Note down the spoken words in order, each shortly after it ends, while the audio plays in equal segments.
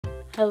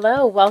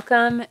Hello,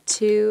 welcome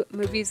to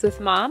Movies with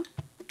Mom.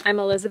 I'm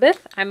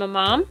Elizabeth, I'm a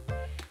mom,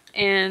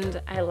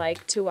 and I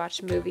like to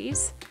watch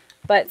movies.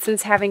 But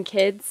since having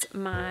kids,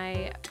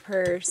 my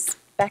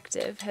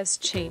perspective has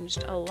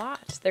changed a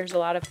lot. There's a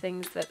lot of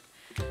things that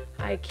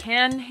I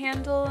can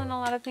handle and a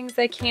lot of things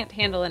I can't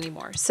handle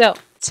anymore. So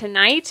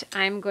tonight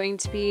I'm going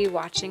to be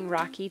watching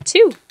Rocky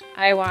 2.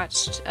 I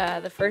watched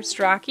the first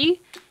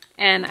Rocky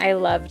and I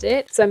loved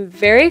it. So I'm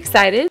very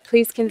excited.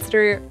 Please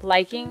consider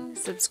liking,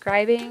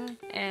 subscribing,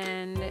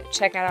 and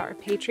check out our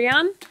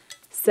Patreon.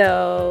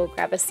 So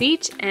grab a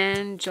seat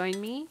and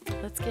join me.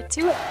 Let's get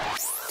to it.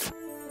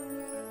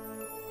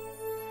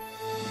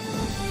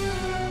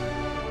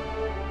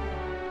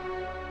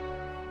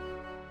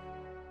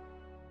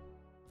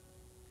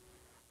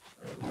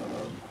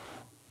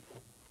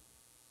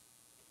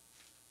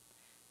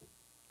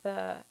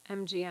 The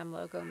MGM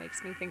logo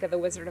makes me think of the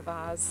Wizard of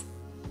Oz.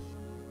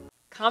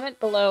 Comment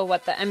below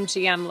what the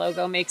MGM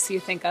logo makes you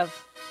think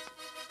of.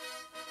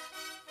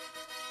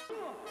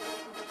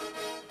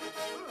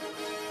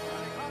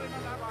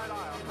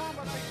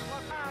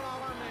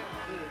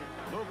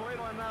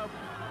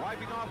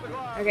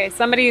 Okay,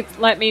 somebody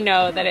let me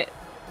know that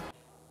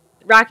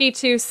Rocky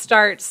 2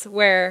 starts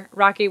where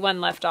Rocky 1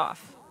 left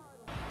off.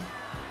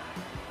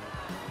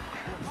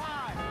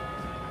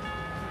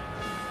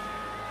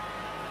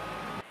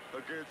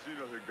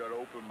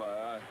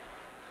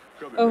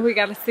 Oh, we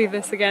gotta see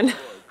this again.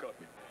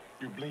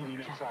 You're bleeding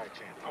inside,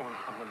 champ. I'm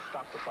gonna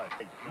stop the fight.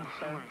 Hey,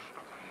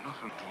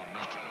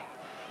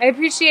 I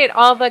appreciate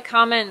all the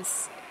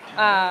comments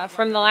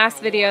from the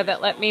last video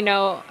that let me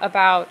know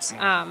about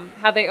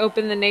how they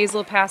open the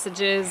nasal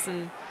passages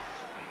and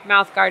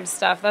mouth guard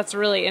stuff. That's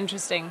really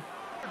interesting.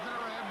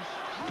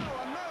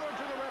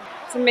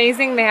 It's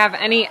amazing they have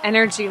any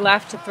energy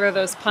left to throw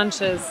those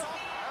punches.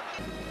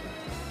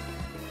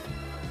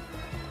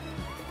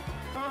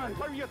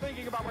 what are you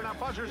thinking about when that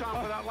buzzer's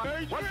on without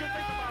light? What do you think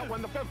about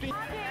when the 15...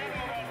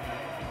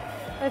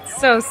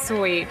 That's so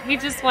sweet. He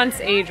just wants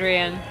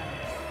Adrian.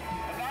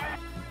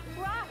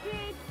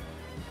 Rocky!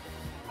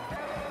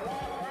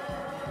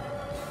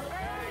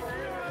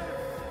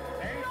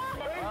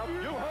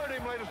 You heard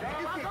him, ladies and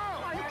gentlemen.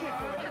 You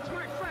can't. It's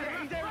my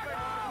friend.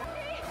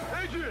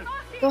 Adrian!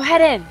 Go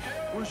ahead in.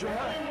 Where's your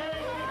wife?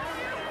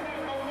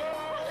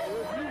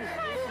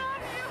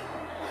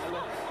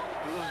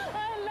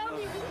 I love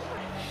you.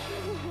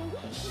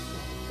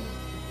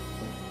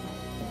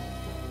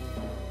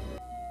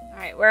 All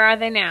right, where are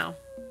they now?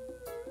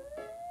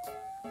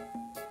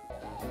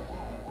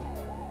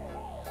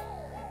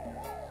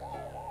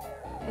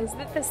 Is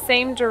it the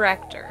same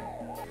director?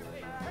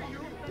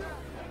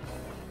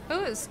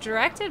 Oh, it's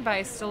directed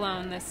by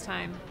Stallone this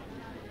time.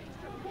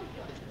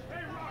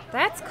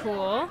 That's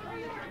cool. Rocky,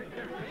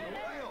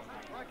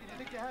 do you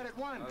think you had it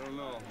won? I don't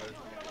know.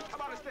 How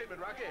about a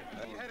statement, Rocky?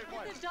 You had it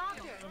won. The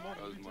doctor.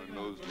 Does my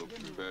nose look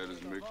as bad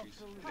as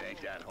Mickey's? It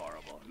ain't that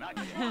horrible. Not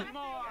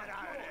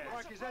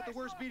Rocky, is that the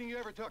worst beating you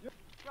ever took?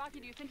 Rocky,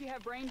 do you think you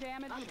have brain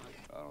damage? I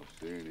don't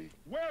see any.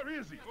 Where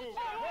is he?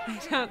 I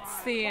don't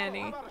see any.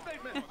 How about a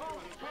statement?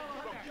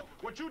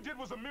 What you did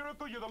was a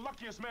miracle. You're the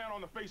luckiest man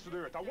on the face of the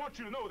earth. I want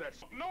you to know that.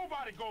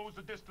 Nobody goes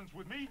the distance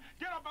with me.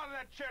 Get up out of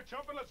that chair,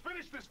 chump, and let's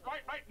finish this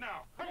fight right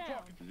now. I'm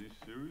talking. Is he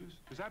serious?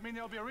 Does that mean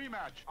there'll be a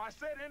rematch? I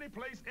said any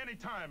place, any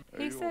time.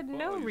 He Hey, said yo,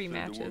 no Papa, you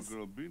said rematches. there wasn't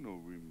gonna be no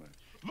rematch.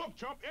 Look,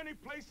 chump, any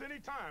place, any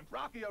time.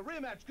 Rocky, a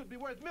rematch could be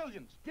worth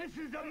millions. This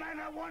is the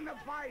man I won the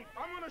fight.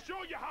 I'm gonna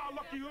show you how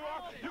lucky you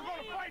are. You're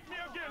gonna fight me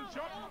again,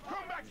 chump.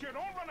 Come back here.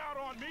 Don't run out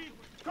on me.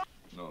 Come.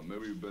 No,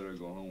 maybe you better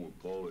go home with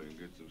Paula and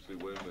get some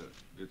sleep. Wait a minute.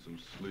 Get some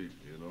sleep,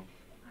 you know?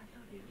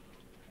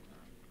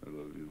 I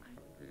love you.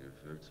 It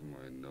affects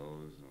my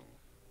nose.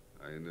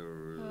 I ain't never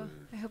really...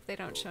 I hope they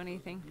don't show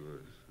anything.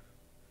 Good.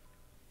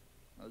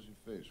 How's your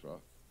face,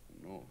 Rock?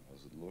 No,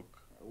 how's it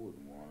look? I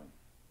wouldn't want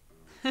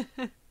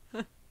it.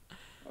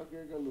 Okay,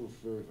 I got a little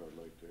favor I'd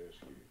like to ask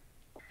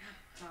you.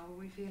 How are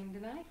we feeling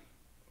tonight?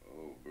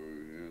 Oh,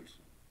 very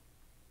handsome.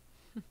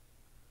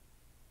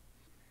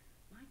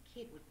 My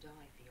kid would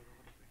die for your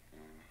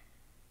autograph.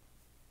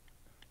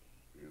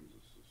 Hands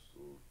are so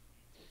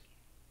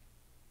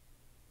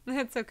soft.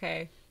 It's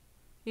okay.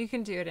 You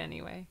can do it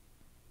anyway.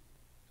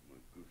 My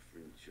good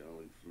friend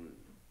Charlie Flynn,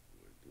 who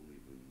I don't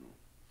even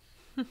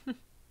know.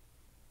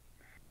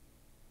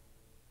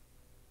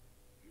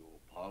 Yo,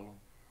 Apollo?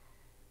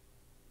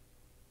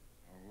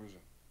 How was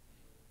it?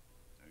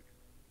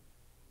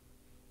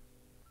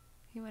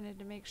 He wanted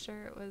to make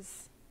sure it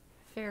was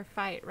a fair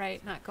fight,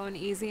 right? Not going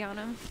easy on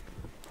him.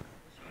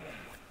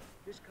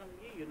 This coming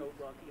year, you know,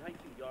 Rocky, how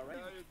you all right?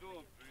 How you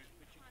doing, Pete?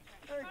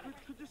 Hey,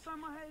 could you sign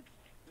my head?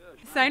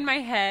 Yeah, Sign my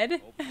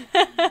head. Open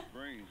up your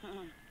brain.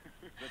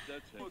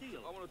 That's it.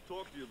 I want to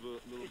talk to you a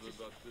little bit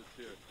about this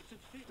here.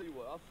 Tell you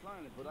what, I'll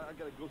sign it, but I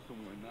gotta go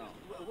somewhere now.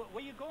 Where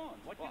you going?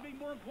 What could be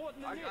more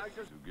important than I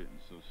this? just getting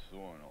so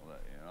sore and all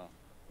that, you know.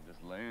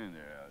 Just laying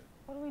there.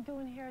 What are we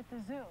doing here at the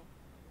zoo?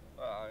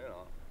 You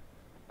know,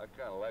 I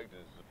kind of like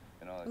this.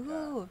 You know, it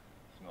Ooh.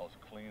 smells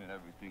clean and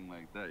everything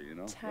like that. You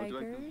know. Don't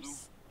you like the zoo?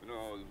 Tigers. You know,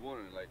 I was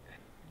wondering, like,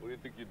 What do you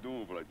think you're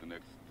doing for like the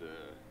next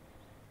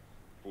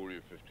 40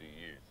 or 50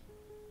 years?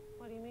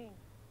 What do you mean?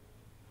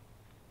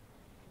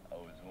 I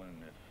was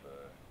wondering if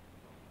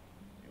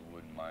you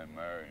wouldn't mind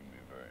marrying me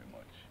very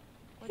much.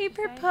 He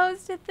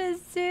proposed at the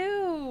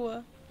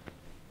zoo.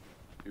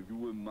 If you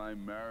wouldn't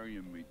mind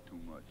marrying me too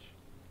much.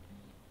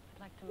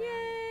 I'd like to marry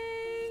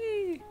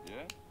Yay! Yeah?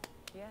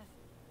 you. Yes.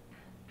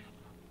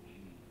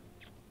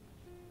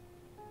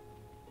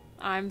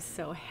 I'm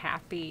so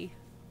happy.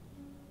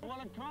 You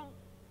wanna come?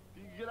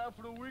 You can get out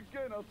for the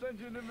weekend. I'll send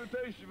you an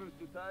invitation,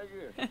 Mr.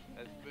 Tiger.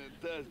 That's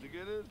fantastic,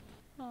 it is?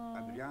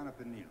 Adriana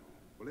Pennino,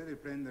 volete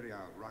prendere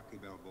a Rocky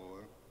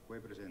Balboa? Poi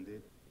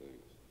presente?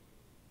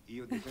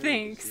 Io ti prego che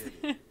Thanks.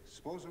 siete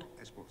sposo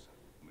e sposa.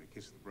 I'm gonna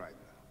kiss the bride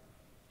now.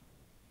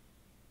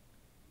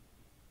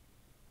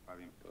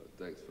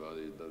 Thanks,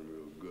 Father. You've done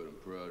real good. I'm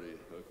proud of you.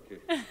 Okay.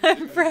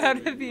 I'm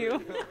proud of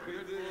you.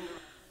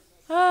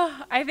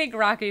 Oh, I think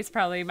Rocky's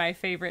probably my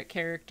favorite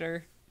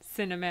character,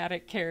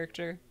 cinematic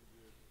character.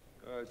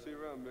 All right, see you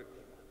around, Mick.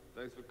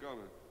 Thanks for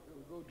coming.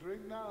 We'll go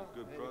drink now.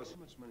 Good Hey, process.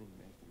 how much money you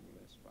made from the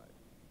last fight?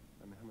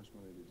 I mean, how much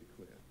money did you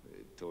clear?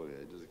 Hey, Tony,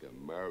 I just got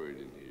married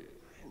in here.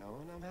 I know,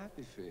 and I'm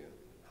happy for you.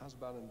 How's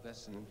about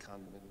investing in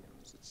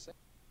condominiums? It's safe.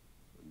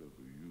 I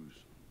never use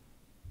them.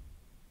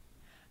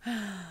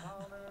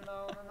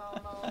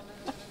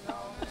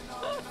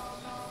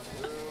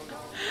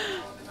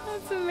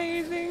 That's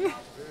amazing.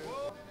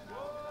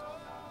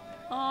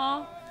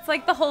 Aw, it's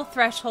like the whole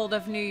threshold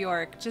of New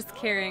York, just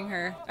carrying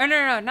her. Oh,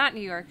 no, not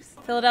New York.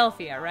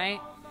 Philadelphia,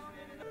 right?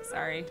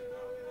 Sorry. You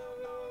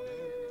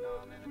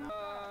know,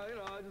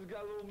 I just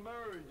got a little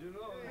married, you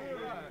know.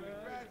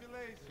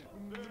 Congratulations.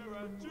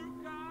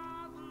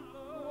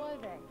 Who are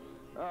they?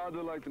 Oh,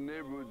 they're like the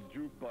neighborhood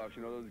jukebox,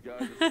 you know, those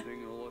guys that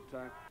sing all the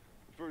time.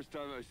 The first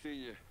time I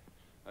seen you,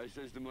 I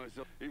says to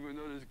myself, even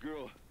though this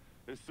girl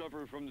is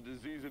suffering from the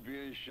disease of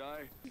being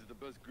shy, she's the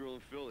best girl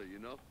in Philly, you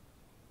know?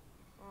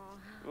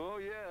 Oh,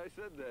 yeah, I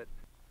said that.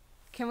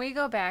 Can we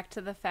go back to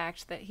the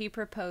fact that he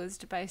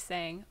proposed by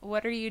saying,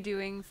 "What are you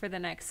doing for the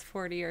next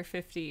 40 or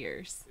 50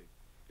 years?"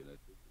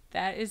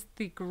 That is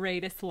the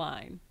greatest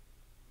line.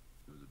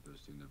 It was the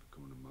best thing ever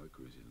coming to my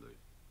crazy life.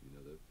 You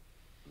know that?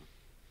 Huh?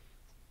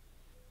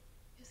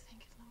 You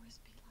think it'll always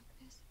be like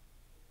this?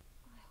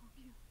 I hope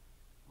you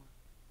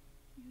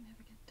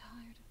never get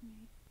tired of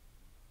me.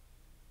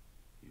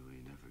 You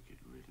ain't never get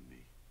rid of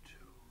me,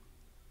 too.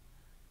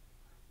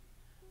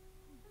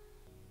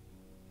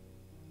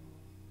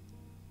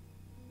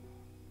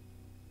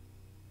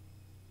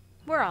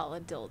 We're all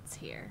adults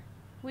here.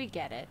 We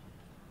get it.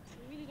 You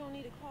really don't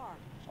need a car.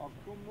 Oh,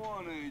 come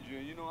on,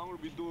 Adrian. You know, I'm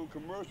gonna be doing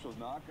commercials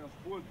now. I can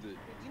afford this.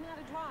 You know how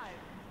to drive.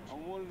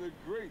 I'm one of the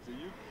greats. Are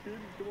you kidding?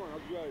 Come on, I'll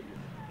drive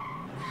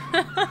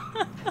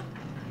you.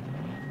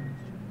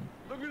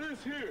 Look at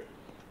this here.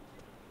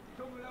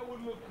 Tell me that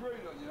wouldn't look great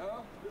on you,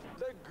 huh? Is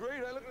that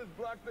great? I look at this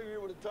black thing here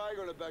with a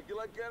tiger on the back. You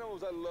like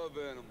animals? I love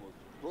animals.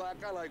 Black,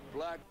 I like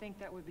black. I think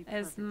that would be Is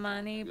perfect.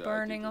 money Yeah, I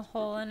burning think a it's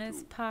hole in perfect,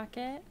 his too.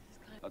 pocket?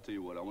 I'll tell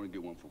you what, I want to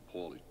get one for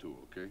Paulie, too,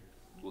 okay?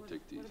 We'll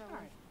take these. All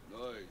right.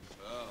 Nice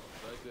house.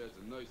 Right there's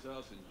a nice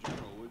house in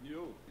general, wouldn't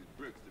you? These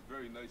bricks, they're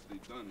very nicely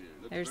done here.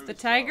 Look There's very the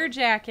tiger solid.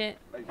 jacket.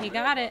 Nice He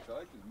got it. mailbox. I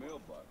like his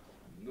mailbox.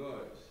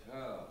 Nice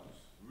house.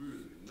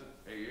 Really nice.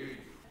 Hey,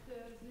 Adrian. Does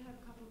it have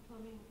a couple of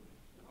plumbing?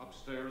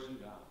 Upstairs and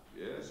down.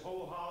 Yeah? This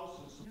whole house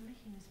is... You're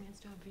making this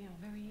man's job,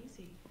 very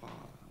easy.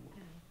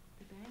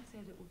 The bank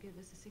said it will give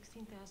us a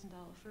 $16,000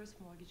 first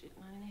mortgage at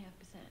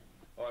 9.5%.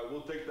 All right,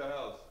 we'll take the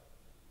house.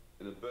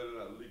 And it better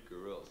not leak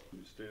or else.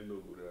 You stand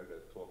over there, I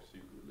gotta talk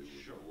secretly with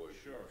my wife.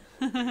 Sure.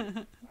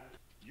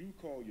 You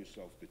call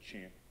yourself the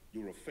champ.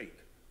 You're a fake.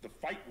 The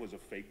fight was a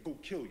fake. Go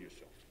kill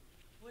yourself.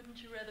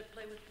 Wouldn't you rather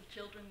play with the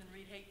children than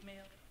read hate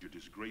mail? You're a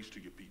disgrace to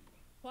your people.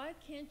 Why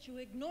can't you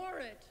ignore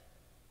it?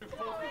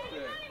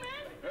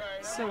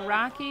 So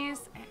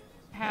Rocky's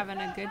having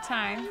a good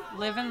time,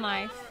 living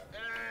life,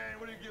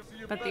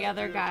 but the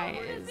other guy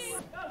is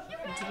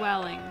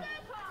dwelling.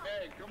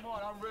 Hey, come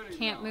on, I'm ready.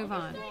 Can't now. move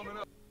I'm on. just warming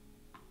up.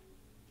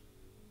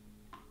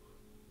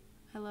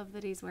 I love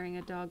that he's wearing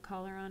a dog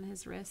collar on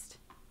his wrist.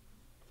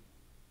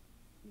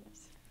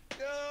 Yes.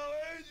 Yo,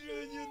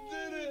 Adrian, you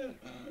did it!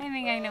 I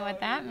think I know what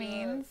that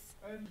means.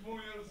 I just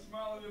want you to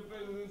smile on your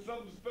face and then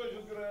something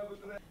special's gonna happen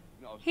today.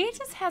 No, He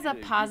just has a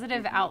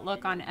positive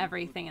outlook on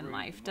everything in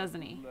life,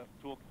 doesn't he? Left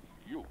talk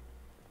to you.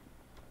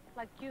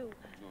 Like you.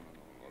 No,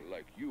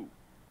 like you.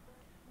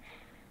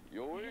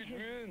 Yo,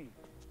 Adrian,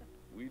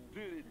 we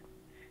did it.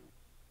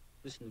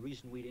 Listen, the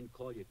reason we didn't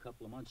call you a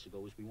couple of months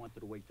ago is we wanted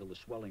to wait till the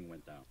swelling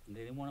went down. And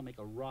they didn't want to make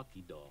a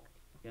Rocky doll.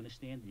 You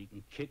understand? You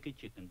can kick it,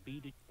 you can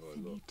beat it. Oh, I love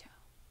Finito.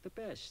 The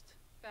best.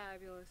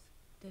 Fabulous.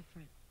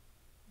 Different.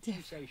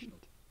 Sensational.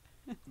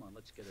 Come on,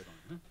 let's get it on,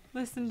 huh?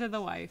 Listen to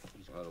the wife.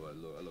 How do I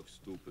look? I look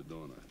stupid,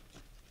 don't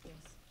I?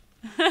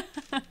 Yes.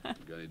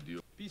 You got any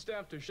deal? Be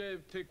stamped or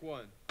shave, take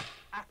one.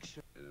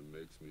 Action. And it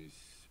makes me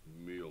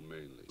smell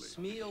mainly.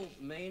 Smeal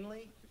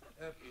mainly.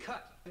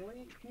 Cut.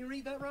 Can you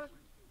read that right?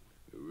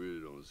 It really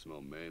don't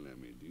smell manly. I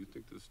mean, do you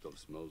think this stuff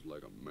smells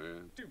like a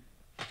man?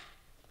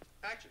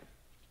 Action.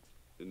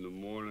 In the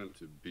morning,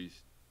 it's a beast.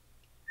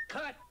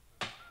 Cut!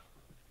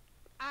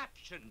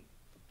 Action!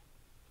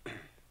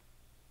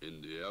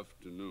 In the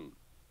afternoon.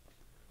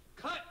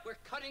 Cut! We're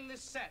cutting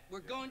this set.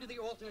 We're going to the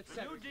alternate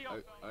set. New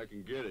deal. I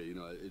can get it, you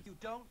know. You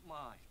don't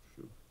mind.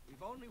 Sure.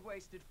 We've only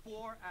wasted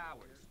 4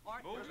 hours.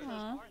 Arthur,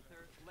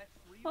 let's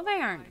Well,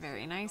 they aren't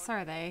very nice,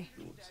 are they?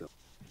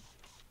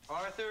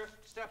 Arthur,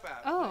 step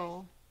out.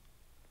 Oh.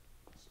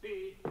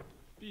 Speed.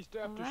 Beast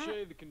after Alright.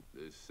 shave.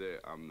 They say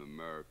I'm the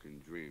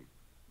American dream,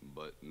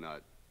 but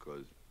not,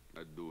 'cause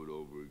I do it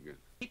over again.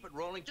 Keep it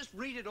rolling. Just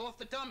read it off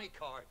the dummy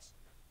cards.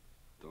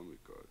 Dummy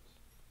cards.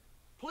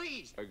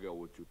 Please. I got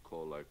what you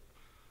call, like,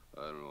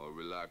 I don't know, a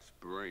relaxed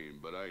brain,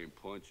 but I ain't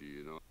punchy,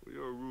 you know. Well,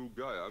 you're a rude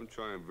guy. I'm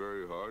trying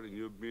very hard, and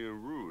you're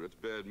being rude. That's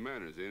bad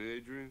manners, ain't it,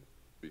 Adrian?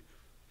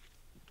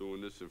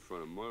 Doing this in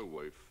front of my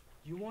wife.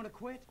 You want to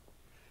quit?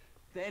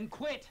 Then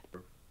quit.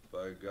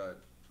 By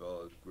God,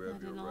 fellas, grab I your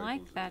didn't rifles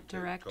like and that, take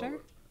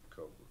director.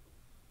 Cover.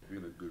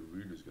 Being a good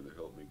reader is gonna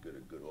help me get a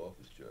good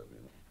office job, you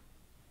know.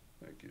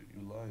 Thank you.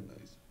 You lie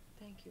nice.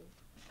 Thank you.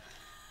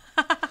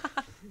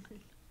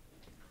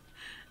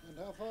 And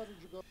how far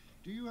did you go?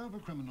 Do you have a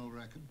criminal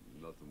record?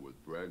 Nothing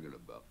worth bragging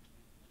about.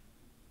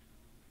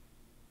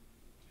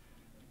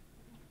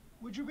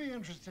 Would you be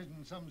interested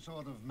in some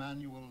sort of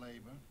manual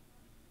labor?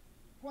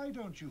 Why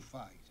don't you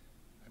fight?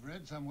 I've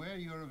read somewhere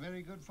you're a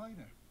very good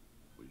fighter.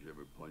 Was you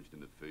ever punched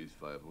in the face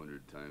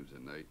 500 times a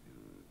night? You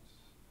know, it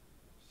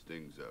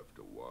stings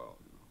after a while,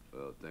 you know.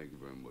 Well, thank you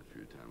very much for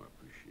your time. I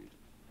appreciate it.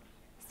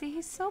 See,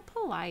 he's so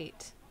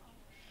polite.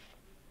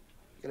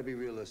 You gotta be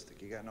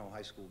realistic. You got no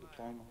high school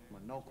diploma,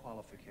 no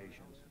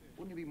qualifications.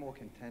 Wouldn't you be more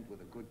content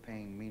with a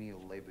good-paying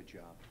menial labor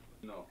job?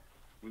 No,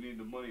 we need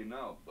the money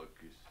now,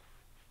 Buckus.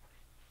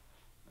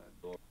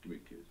 Dog, come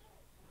here, kids.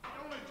 The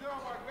only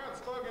job I got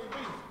slugging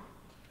beef.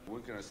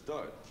 When can I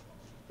start?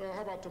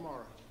 How about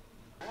tomorrow?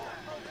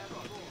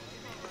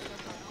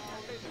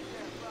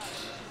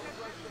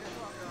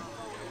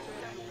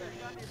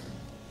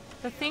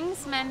 The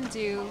things men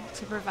do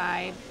to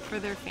provide for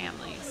their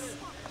families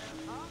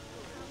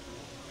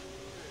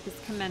is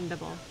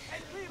commendable.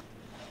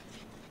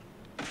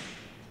 It's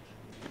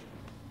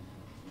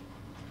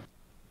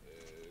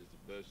the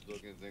best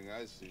looking thing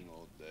I've seen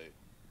all day.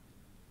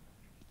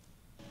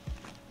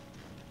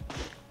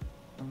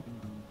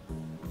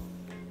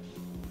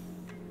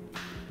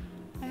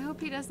 I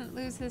hope he doesn't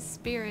lose his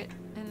spirit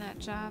in that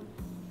job.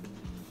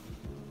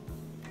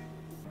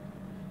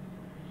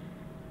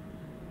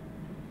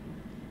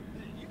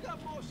 You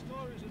got more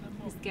stories in the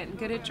He's getting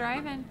good at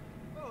driving.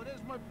 Oh,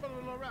 there's my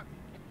brother-in-law Rocky.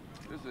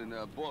 Listen,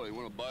 boy, you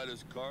want to buy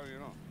this car, you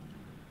know?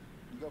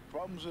 You got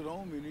problems at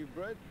home? You need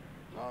bread?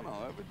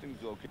 No,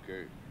 everything's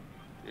okay.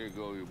 Here you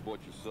go, you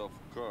bought yourself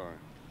a car.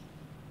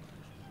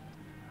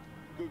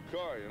 Good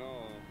car, you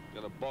know.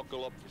 Gotta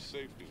buckle up for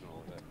safety and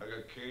all that. I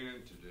got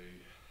Canaan today.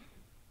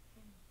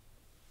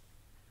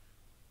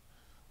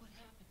 What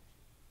happened?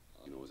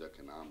 You know, it was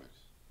economics.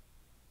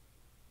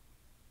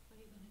 What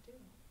are you gonna do?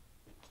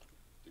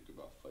 Think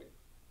about fighting.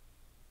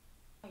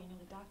 Oh, you know,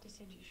 the doctor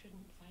said you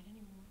shouldn't fight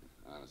anymore.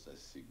 Honest, I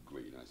see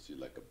great, and I see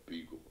like a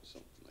beagle or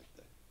something like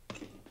that.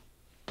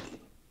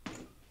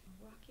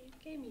 Rocky, you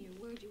gave me your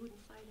word you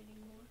wouldn't fight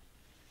anymore.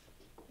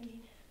 I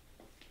mean,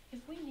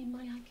 if we need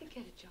money, I could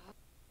get a job.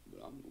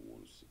 But I'm the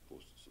one who's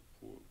supposed to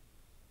support.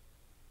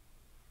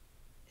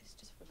 It's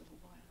just for a little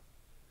while.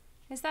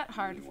 Is that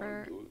hard You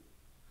wanna for do it?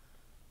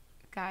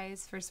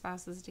 guys, for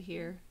spouses to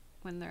hear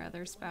when their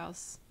other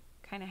spouse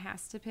kind of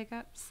has to pick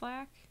up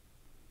slack?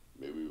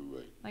 Maybe you're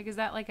right. Like, is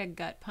that like a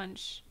gut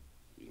punch?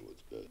 You know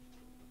what's best?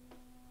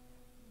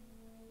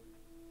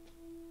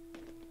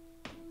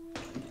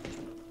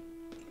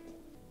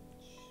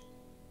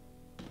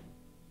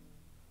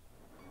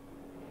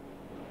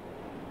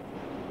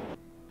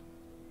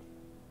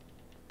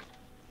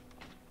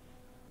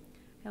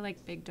 I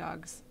like big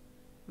dogs.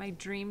 My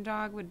dream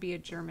dog would be a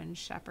German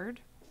Shepherd.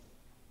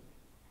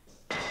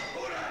 Avon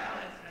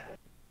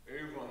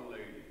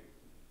lady.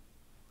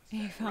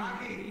 Avon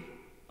lady.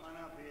 On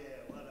up here.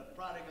 What a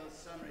prodigal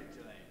son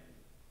return.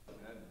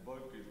 That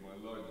buck is my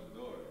largest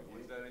daughter.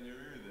 What's that in your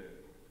ear there?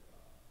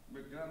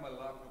 Rick, can I have my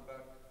locker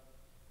back?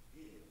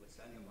 Here, what's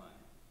on your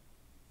mind?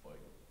 Fight.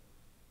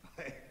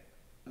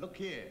 Look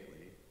here,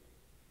 will you?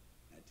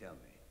 Now tell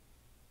me.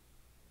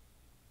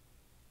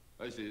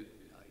 I see it.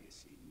 Now you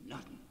see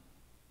nothing.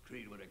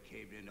 Creed would have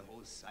caved in the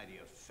whole side of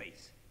your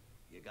face.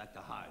 You got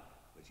the heart,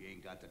 but you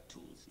ain't got the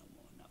tools no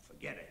more. Now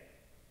forget it.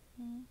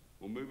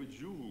 Well, maybe it's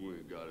you who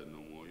ain't got it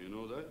no more. You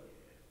know that?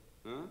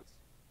 Huh?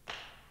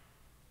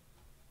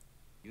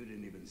 You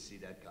didn't even see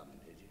that coming,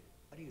 did you?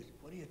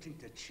 What do you think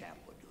the champ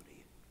would do to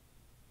you?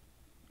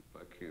 If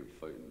I can't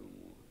fight no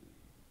more,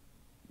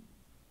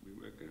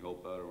 maybe I can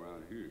help out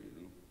around here, you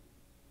know?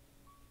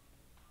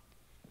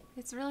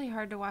 It's really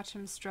hard to watch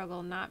him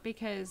struggle, not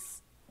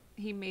because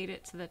he made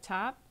it to the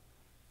top,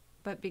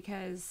 but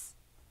because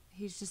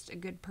he's just a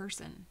good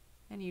person,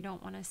 and you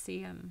don't want to see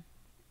him,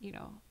 you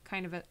know,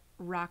 kind of at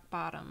rock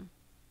bottom.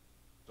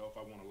 So if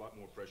I want a lot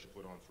more pressure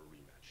put on for a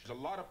rematch. There's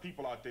a lot of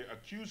people out there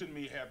accusing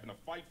me of having a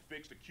fight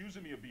fixed,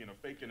 accusing me of being a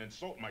fake and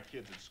insulting my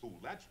kids at school.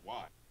 That's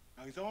why.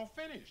 Now he's all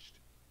finished.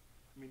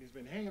 I mean, he's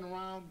been hanging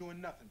around doing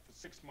nothing for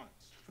 6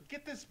 months.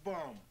 Forget this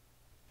bum.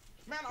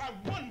 Man, I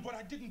won, but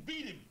I didn't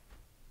beat him.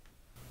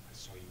 I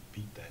saw you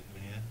beat that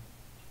man.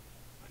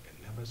 Like I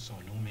never saw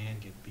no man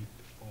get beat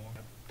before.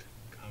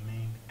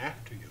 Coming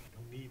after you.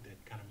 Don't need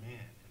that kind of man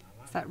in our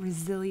life. Is that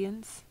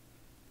resilience?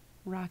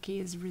 Rocky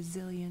is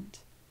resilient.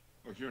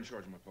 Look, you're in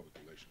charge of my public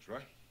relations,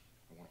 right?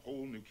 I want a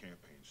whole new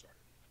campaign started.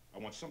 I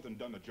want something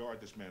done to jar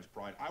this man's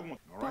pride. I want,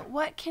 all right? But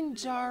what can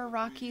jar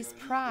Rocky's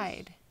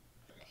pride?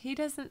 He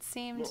doesn't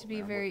seem to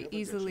be very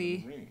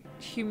easily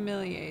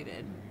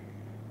humiliated.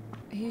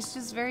 He's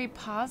just very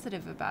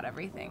positive about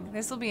everything.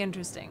 This will be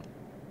interesting.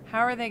 How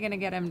are they going to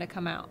get him to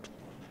come out?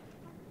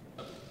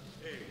 Hey,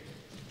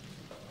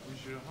 we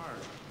should have hired.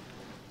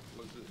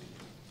 What's this?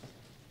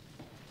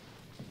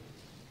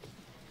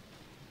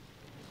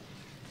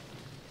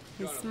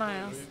 He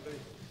smiles.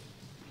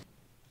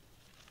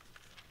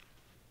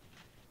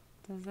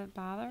 Does it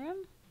bother him?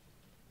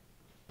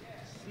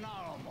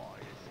 Snarl more,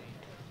 you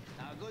see.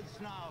 Now, a good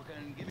snarl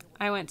can give you...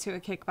 I went to a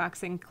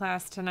kickboxing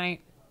class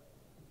tonight.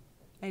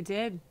 I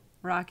did.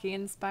 Rocky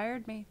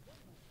inspired me.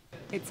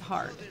 It's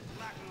hard.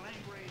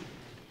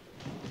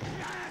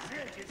 That's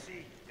it, you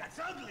see. That's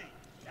ugly.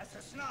 That's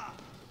a snarl.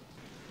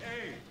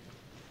 Hey,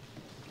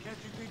 can't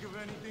you think of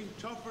anything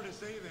tougher to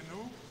say than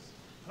oops?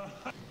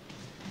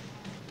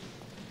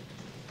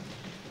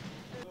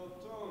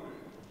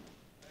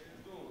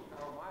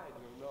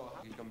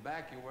 You come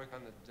back, you work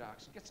on the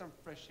docks. Get some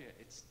fresh air.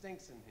 It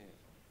stinks in here.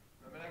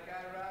 Remember that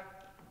guy, Rod?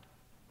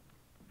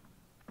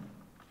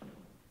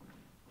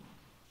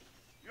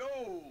 Yo!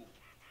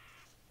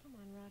 Come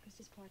on, Rock. It's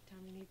just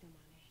part-time. We need the money.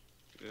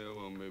 Yeah,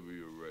 well, maybe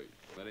you're right.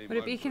 That ain't Would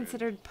it my be brand.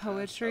 considered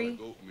poetry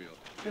Oatmeal.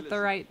 with the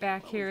right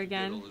back here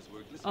again?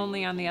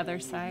 Only on the other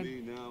side.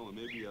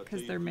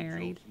 Because they're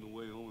married.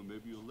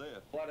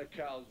 A lot of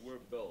cows wear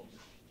belts,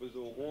 but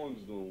the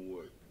horns don't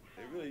work.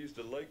 They really used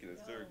to like it in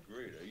third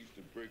grade. I used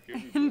to break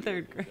everybody. In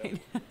third grade.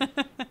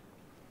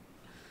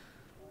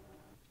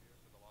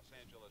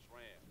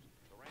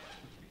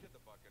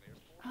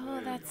 Oh,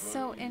 that's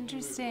so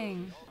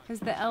interesting. It was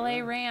the LA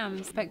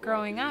Rams, but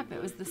growing up,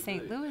 it was the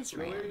St. Louis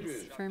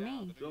Rams for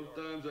me.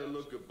 Sometimes I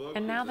look above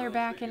And now they're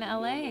back in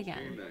LA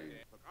again.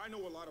 Look, I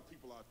know a lot of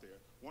people out there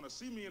want to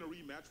see me in a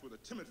rematch with a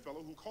timid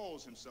fellow who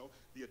calls himself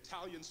the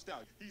Italian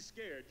Stallion. He's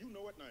scared. You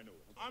know it, and I know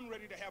it. I'm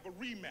ready to have a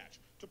rematch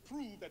to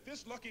prove that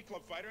this lucky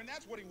club fighter, and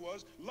that's what he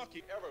was,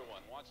 lucky.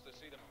 Everyone wants to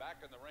see them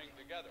back in the ring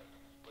together,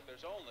 but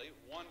there's only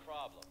one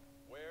problem.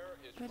 Where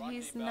is But Rocky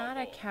he's not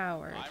a Balboa?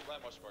 coward. I'm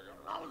Remusberger.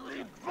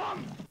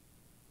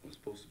 I'm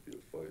supposed to be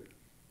a fighter.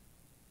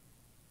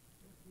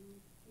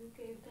 You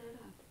gave that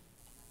up.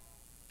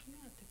 You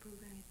don't have to prove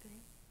anything.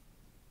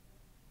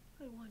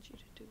 I want you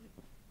to do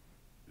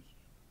it.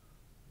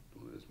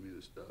 Don't ask me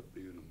to stop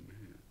being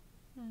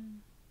a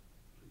man.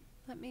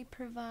 Let me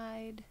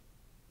provide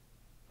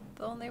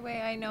the only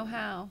way I know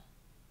how.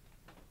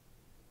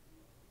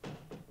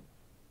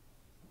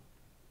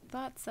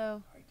 Thought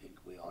so. I think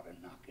we ought to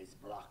knock his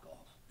block off.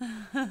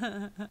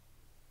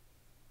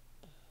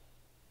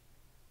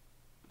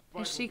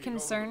 Is she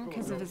concerned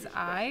because of his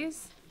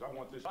eyes? Rocky,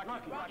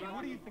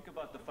 what do you think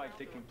about the fight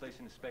taking place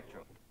in the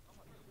Spectrum?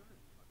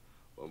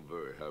 I'm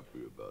very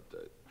happy about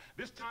that.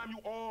 This time you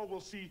all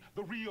will see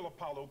the real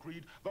Apollo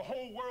Creed. The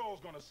whole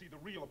world's gonna see the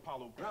real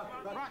Apollo Creed.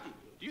 Rocky,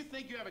 do you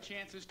think you have a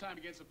chance this time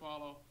against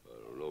Apollo? I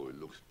don't know, he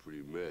looks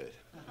pretty mad.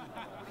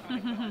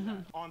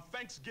 On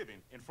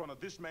Thanksgiving, in front of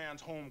this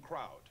man's home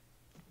crowd,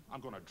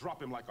 I'm gonna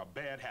drop him like a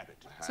bad habit.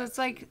 So it's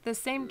like the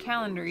same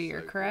calendar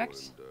year,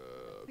 correct?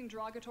 Anything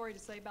derogatory to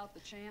say about the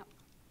champ?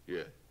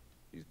 Yeah,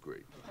 he's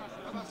great.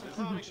 How about some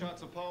clowning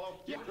shots, Apollo?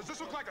 Yeah, does this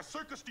look like a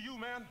circus to you,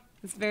 man?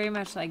 It's very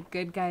much like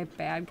good guy,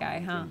 bad guy,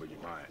 huh?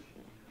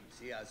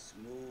 See how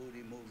smooth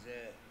he moves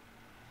there?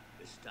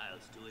 His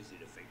style's too easy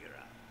to figure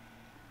out.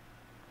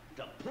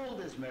 To pull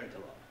this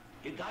miracle off,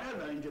 you gotta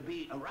learn to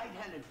be a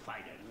right-handed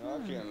fighter. No,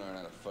 I can't learn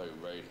how to fight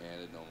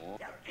right-handed no more.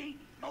 There ain't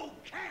no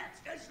chance.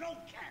 There's no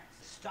chance.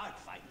 Start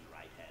fighting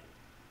right-handed,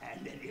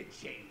 and then you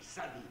change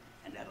sudden,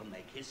 and that'll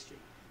make history.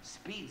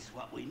 Speed's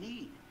what we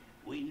need.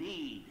 We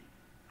need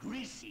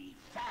greasy,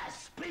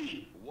 fast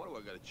speed. What do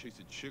I gotta chase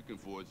a chicken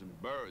for? It's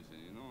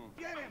embarrassing, you know?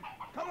 Get him!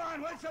 Come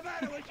on, what's the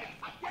matter with you?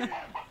 Get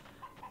him!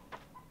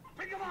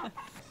 Pick him up!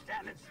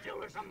 Standing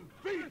still or something.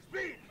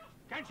 Speed!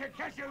 Can't you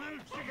catch your little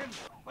chicken?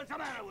 What's the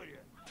matter with you?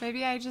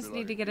 Maybe I just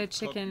need to get a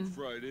chicken.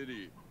 Fried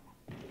idiot.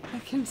 A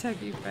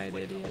Kentucky Fried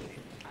Idiot.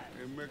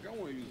 Hey, Mick, I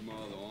want to use my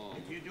other arm.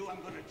 If you do,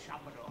 I'm gonna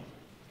chop it off.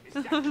 Is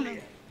that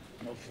clear?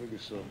 I'll figure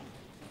so.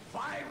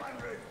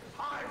 500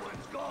 high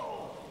ones,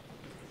 go!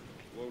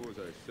 What was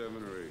I, 7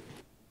 or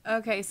 8?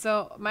 Okay,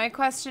 so my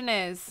question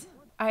is,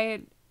 I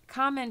had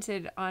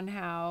commented on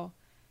how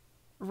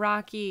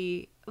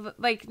Rocky,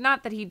 like,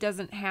 not that he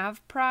doesn't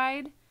have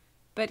pride,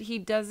 but he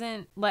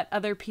doesn't let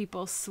other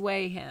people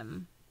sway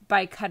him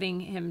by cutting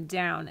him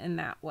down in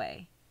that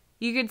way.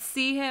 You could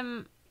see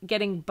him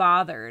getting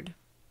bothered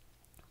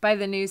by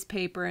the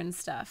newspaper and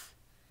stuff.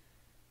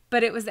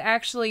 But it was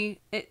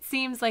actually, it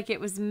seems like it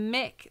was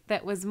Mick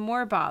that was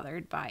more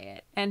bothered by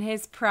it. And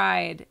his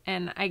pride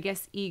and I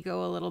guess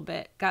ego a little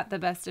bit got the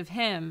best of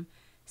him.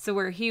 So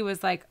where he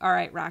was like, all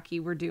right, Rocky,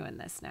 we're doing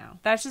this now.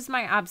 That's just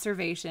my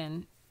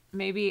observation.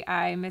 Maybe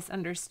I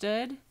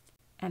misunderstood.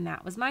 And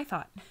that was my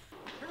thought.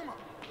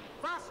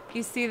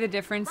 You see the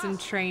difference in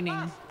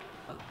training.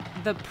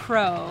 The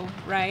pro,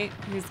 right?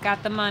 Who's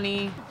got the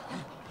money.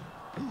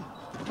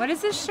 What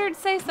does this shirt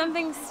say?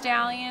 Something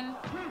stallion?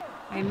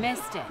 I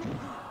missed it.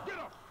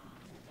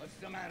 What's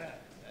the matter?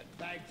 That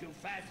bag too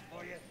fast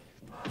for you?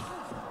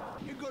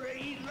 You're gonna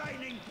eat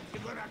lightning.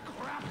 You're gonna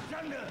crap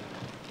thunder.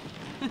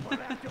 We'll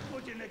have to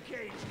put you in the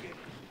cage, kid.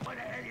 Where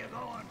the hell you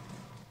going?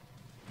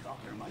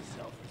 Talking to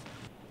myself.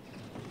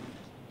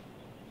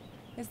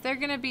 Is there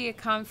gonna be a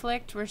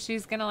conflict where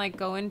she's gonna like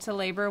go into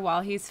labor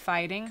while he's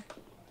fighting?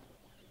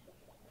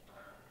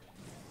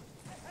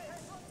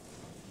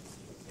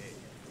 Hey,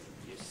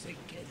 you sick,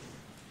 kid?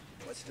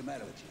 What's the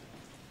matter with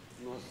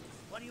you? Nothing.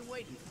 What are you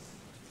waiting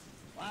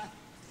for? What?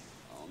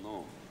 I don't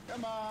know.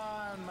 Come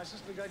on, my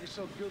sister got you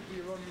so guilty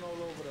you're running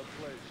all over the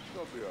place.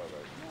 She'll be all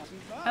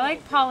right. I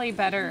like Polly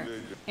better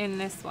in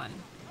this one.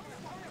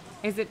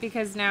 Is it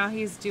because now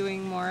he's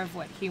doing more of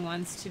what he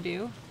wants to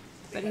do?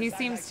 But he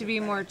seems to be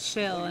more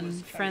chill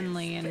and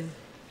friendly and...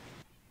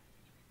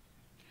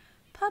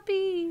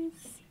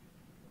 Puppies!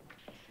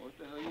 What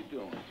the hell are you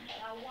doing?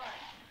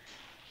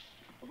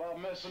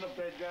 About messing up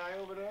that guy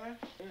over there?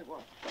 Hey,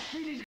 what?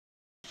 Feed these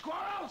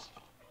squirrels?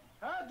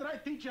 Huh? Did I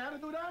teach you how to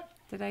do that?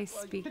 Did I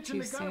speak Ditching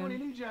too the guy when he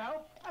soon? needs your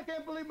help? I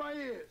can't believe my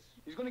ears.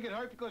 He's gonna get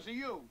hurt because of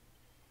you.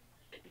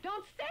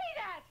 Don't say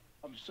that!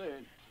 I'm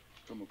saying,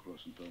 come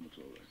across and tell him it's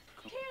all right.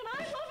 Ken, I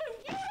love him.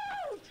 Get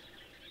out!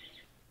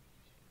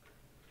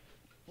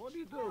 What are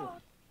you doing?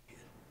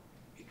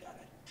 You got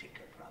a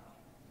ticker problem.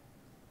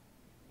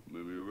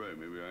 Maybe you're right.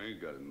 Maybe I ain't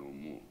got it no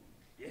more.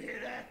 You hear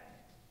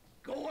that?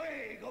 Go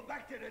away. Go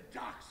back to the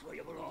docks where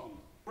you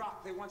belong.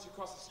 Rock, they want you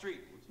across the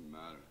street. What's the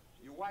matter?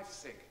 Your wife's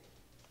sick.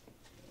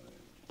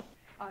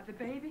 The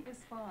baby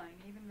is fine,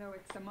 even though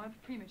it's a month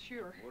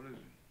premature. What is it?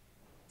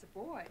 It's a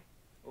boy.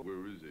 Oh,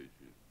 where is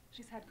Adrian?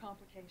 She's had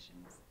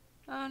complications.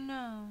 Oh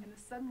no. And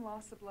the sudden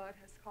loss of blood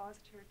has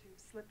caused her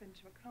to slip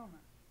into a coma.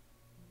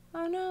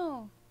 Oh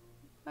no.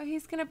 Oh,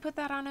 he's gonna put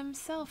that on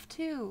himself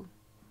too.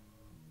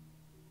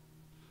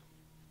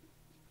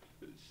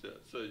 It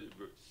sounds like you're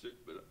very sick,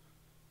 but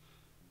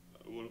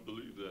I don't want to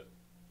believe that.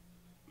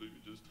 I believe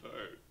you're just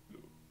tired. No.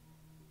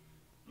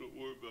 Don't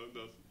worry about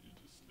nothing. You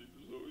just sleep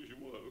as long as you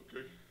want,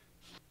 okay?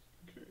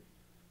 Okay.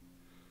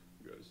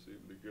 We gotta see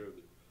them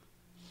together.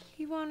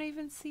 He won't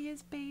even see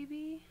his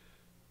baby.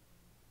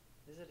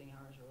 Visiting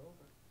hours are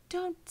over.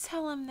 Don't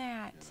tell him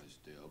that. Can I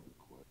stay? I'll be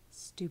quiet.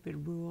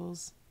 Stupid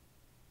rules.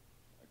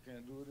 I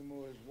can't do any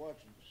more is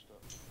watching the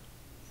stuff.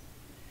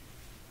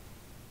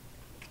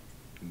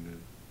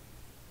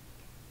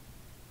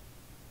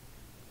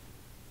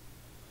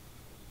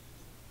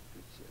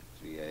 It's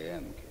 3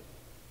 a.m., kid.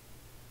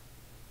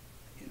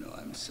 You know,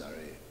 I'm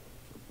sorry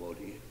for both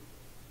of you.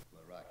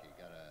 Well, Rocky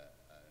got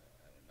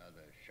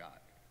another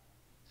shot.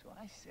 So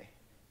I say,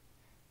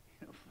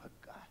 you know, for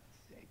God's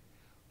sake,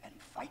 and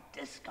fight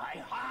this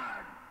guy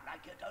hard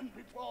like you done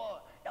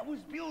before. That was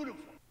beautiful.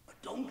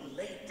 But don't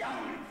lay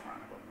down in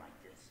front of him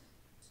like this.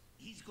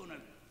 He's gonna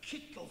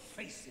kick your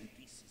face in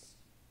pieces.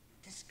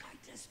 This guy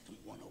just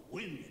don't want to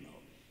win, you know.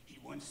 He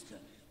wants to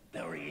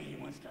bury you.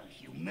 He wants to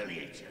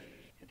humiliate you.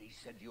 And he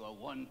said you're a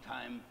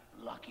one-time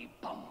lucky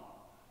bum.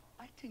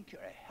 I think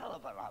you're a hell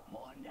of a lot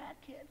more than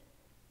that, kid.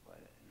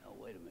 But no,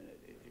 wait a minute.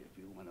 If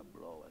you want to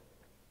blow it,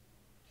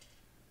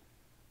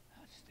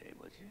 I'll stay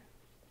with you.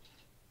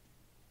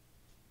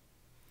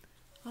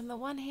 On the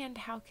one hand,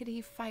 how could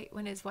he fight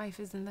when his wife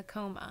is in the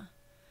coma?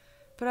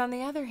 But on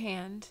the other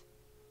hand,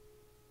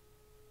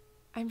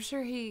 I'm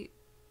sure he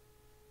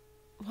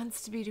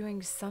wants to be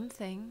doing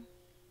something.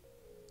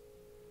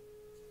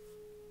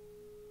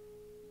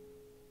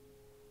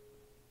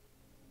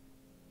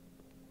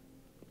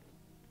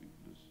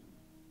 Listen.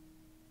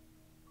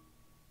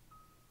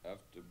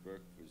 After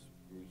breakfast,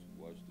 Bruce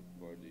watched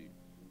the party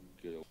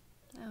get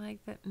I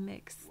like that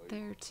mix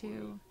there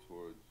too.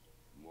 towards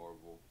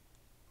Marvel.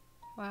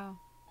 Wow.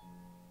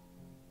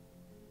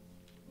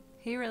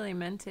 He really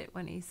meant it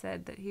when he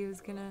said that he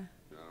was gonna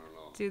I don't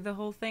know. do the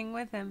whole thing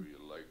with him. You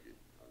like it.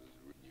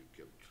 You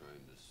kept trying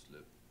to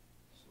slip,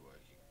 so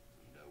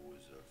and that was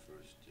our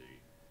first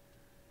date.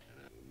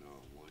 And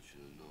now I want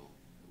you to know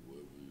that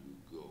wherever you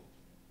go,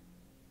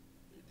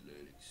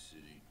 Atlantic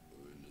City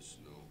or in the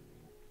snow,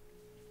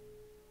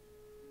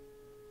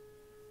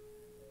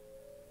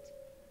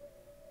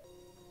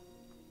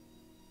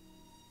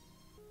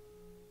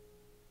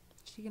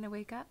 She gonna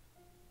wake up?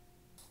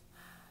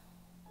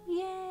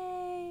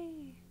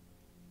 Yay!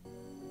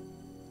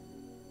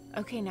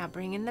 Okay, now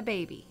bring in the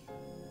baby.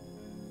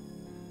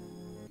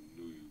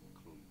 knew you'd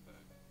come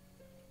back.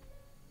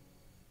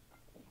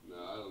 No,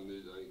 I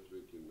ain't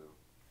drinking now.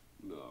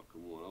 No,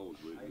 come on, I was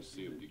waiting to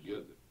see them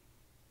together.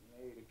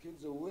 Hey, the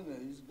kid's a winner.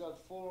 He's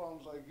got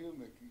forearms like you,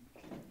 Mickey.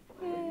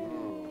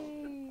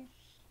 Yay.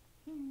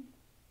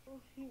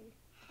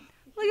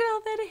 Look at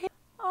all that hair.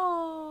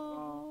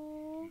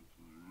 Oh.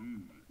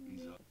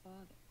 He's a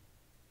father.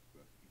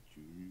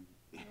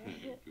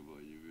 Come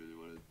on, you really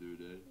want to do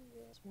that?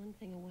 There's one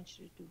thing I want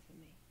you to do for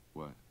me.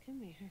 What?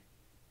 Come here.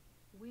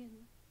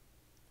 Win.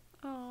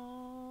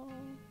 Oh.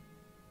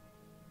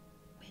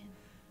 Win.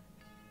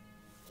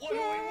 What are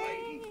we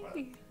waiting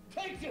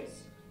for? Take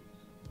this!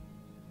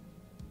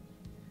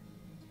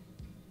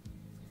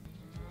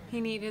 He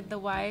needed the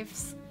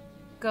wife's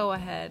go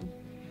ahead,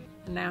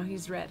 and now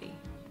he's ready.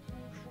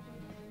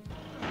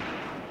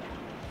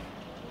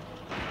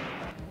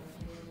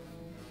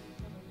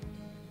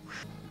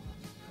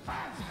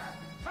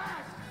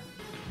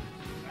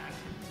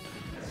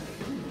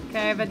 Okay,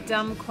 I have a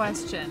dumb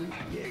question.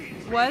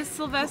 Was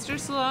Sylvester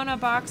Stallone a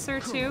boxer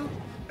too?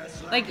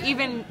 Like,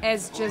 even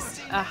as just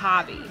a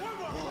hobby?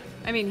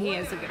 I mean, he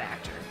is a good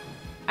actor.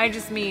 I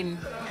just mean,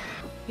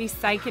 he's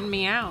psyching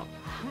me out.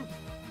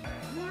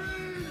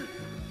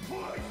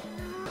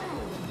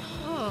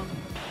 Oh.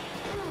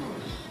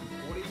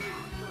 48,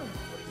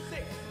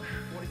 46,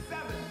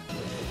 47.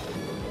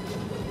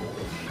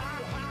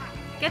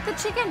 Get the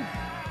chicken!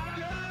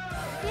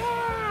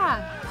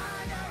 Yeah!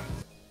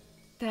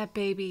 That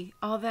baby,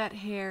 all that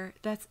hair,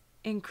 that's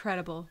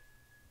incredible.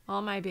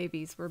 All my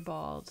babies were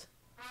bald.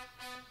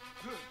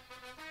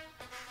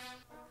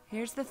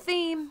 Here's the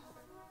theme.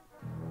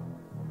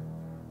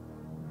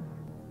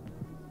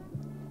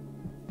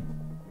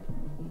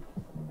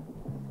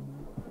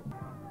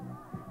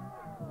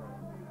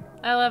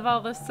 I love all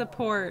the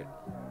support.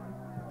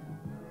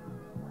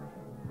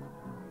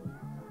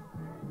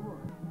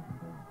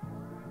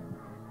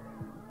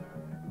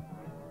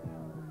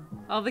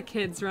 All the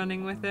kids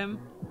running with him.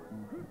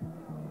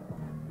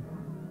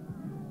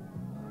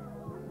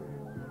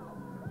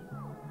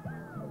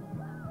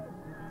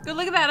 Go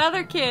look at that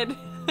other kid.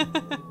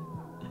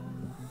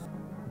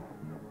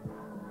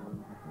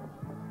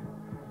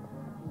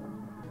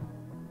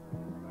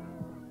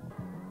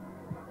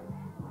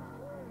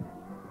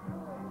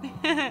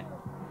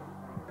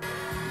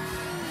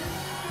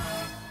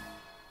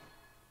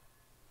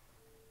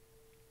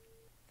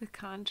 The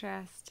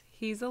contrast.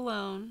 He's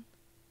alone,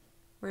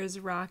 whereas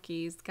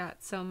Rocky's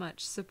got so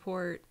much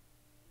support.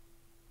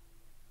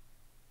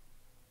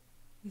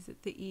 Is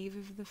it the eve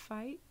of the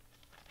fight?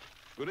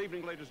 Good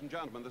evening, ladies and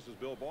gentlemen. This is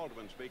Bill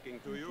Baldwin speaking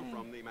to you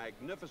from the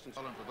magnificent...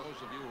 And for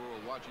those of you who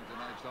are watching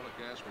tonight's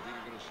telecast, we think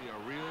you're going to see a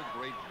real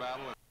great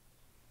battle.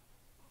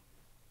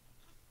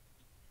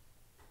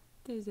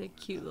 There's a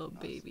cute little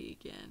baby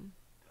again.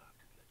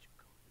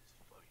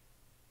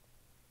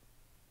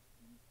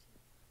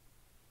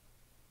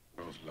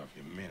 Girls love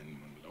you, men,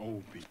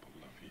 old people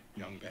love you.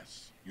 Young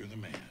Bess, you're the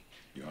man.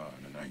 You are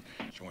tonight.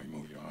 Show him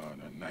who you are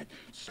tonight.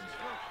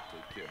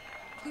 Take care.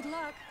 Good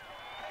luck.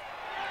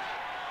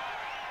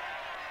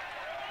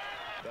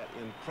 That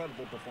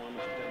incredible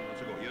performance of 10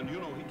 months ago. And you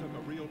know, he took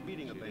a real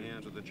beating at the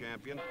hands of the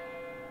champion.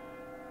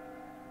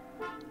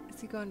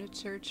 Is he going to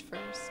church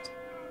first?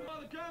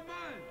 Father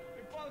Carmine!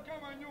 Hey, Father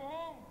Carmine, you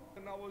home?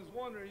 And I was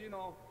wondering, you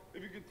know,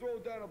 if you could throw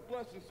down a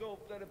blessing so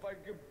that if I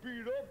get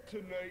beat up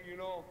tonight, you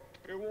know,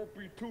 it won't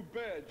be too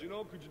bad, you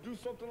know? Could you do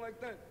something like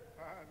that?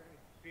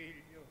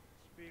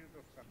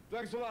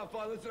 Thanks a lot,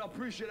 Father. Listen, I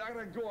appreciate it. I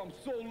gotta go. I'm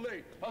so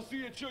late. I'll see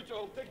you at church. I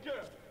hope. Take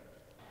care.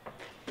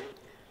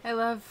 I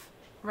love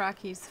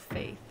Rocky's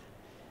faith.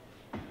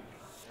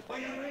 Well,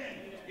 you're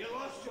in. You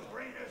lost your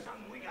brain or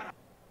something. We gotta...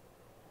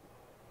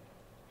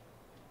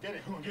 Get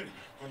it. Go on, get it.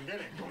 Go on, get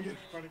it. Go on, get it.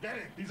 Go on, get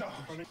it. He's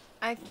off.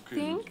 I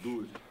think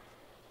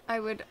I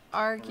would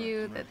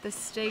argue that the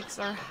stakes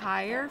are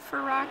higher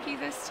for Rocky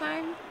this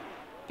time,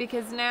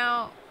 because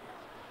now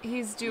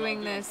he's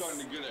doing this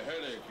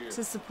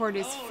to support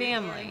his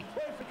family,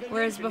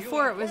 whereas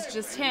before it was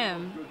just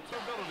him.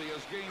 Ability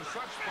has gained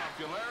such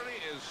popularity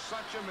is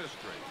such a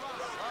mystery.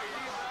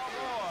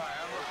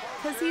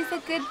 Because he's a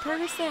good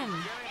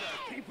person.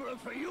 People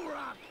for you,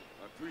 Rock.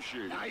 I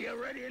appreciate it. Are you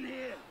ready in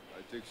here?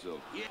 I think so.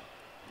 Yeah.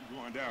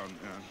 You're going down,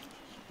 man.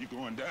 You're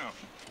going down.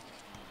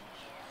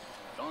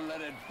 Don't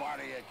let it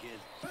bother you, kid.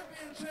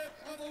 Championship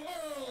of the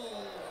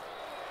world.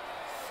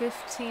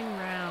 15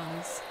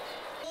 rounds.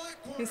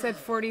 He said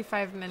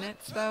 45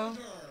 minutes, though.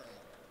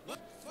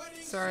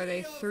 So are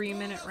they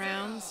 3-minute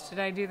rounds? Did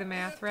I do the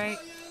math right?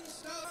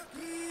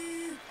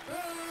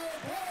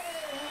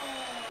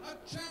 A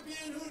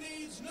champion who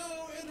needs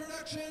no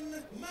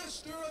introduction,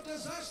 master of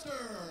disaster,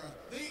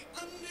 the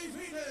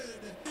undefeated.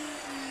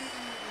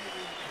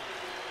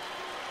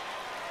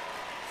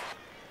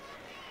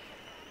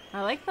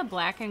 I like the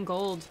black and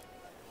gold.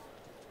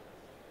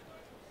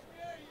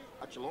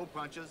 Watch your low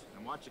punches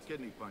and watch your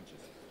kidney punches.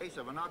 In case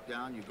of a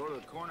knockdown, you go to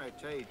the corner, I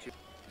tell you to...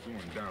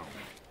 Going down.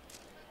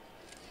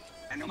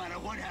 And no matter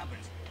what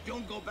happens,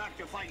 don't go back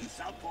to fighting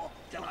southpaw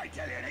till I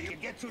tell you. Now you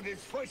get through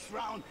this first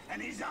round, and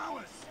he's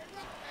ours.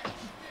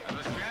 And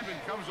the champion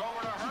comes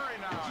over in a hurry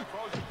now.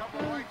 Throws a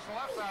couple of right kicks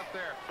left out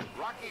there.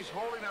 Rocky's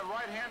holding that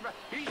right hand.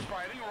 He's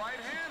fighting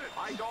right-handed.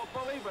 I don't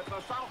believe it.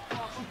 The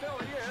southpaw still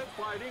he is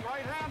fighting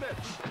right-handed.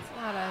 It's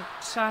a lot of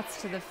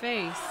shots to the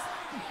face.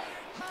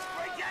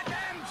 Break that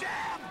damn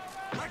jab!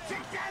 Let's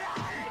kick that out!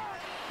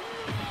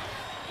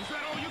 Is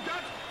that all you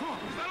got?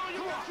 Is that all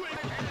you got?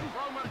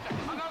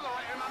 Another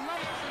right, and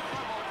another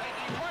trouble.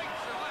 Taking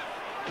rights and left.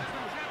 As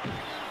the champ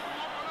begins to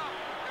open up.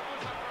 It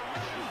was a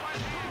tremendous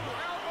right hand.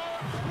 Elbow.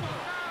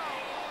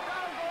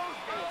 Down goes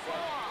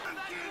Balboa.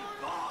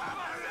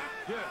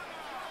 Yeah.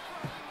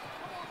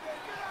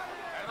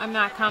 I'm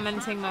not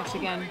commenting much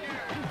again.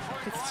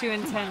 It's too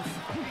intense.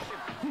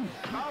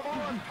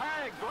 Balboa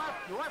tagged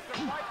left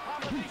and right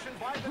combination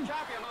by the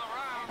champion of the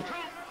round.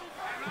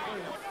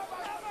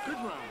 Good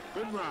round.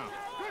 Good round.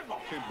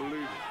 Can't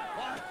believe it.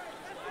 What?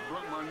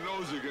 Broke my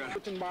nose again.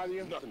 Nothing bother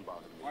you? Nothing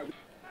bother me.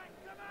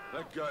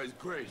 That guy's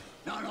great.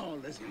 No,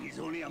 listen, he's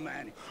only a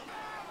man.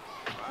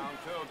 Round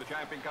two, the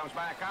champion comes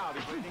back out.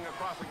 He's leading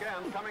across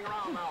again, coming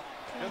around now.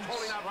 Just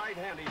holding that right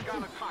hand. He's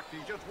got it cocked.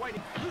 He's just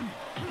waiting.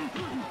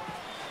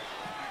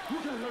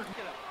 Get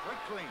up,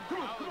 right clean.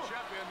 Now the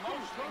champion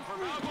motioning for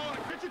Balboa.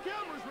 Get your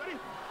cameras ready.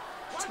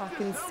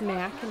 Talking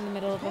smack in the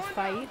middle of a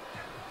fight.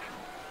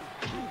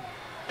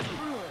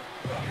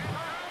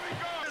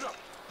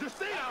 Just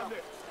stay down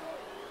there.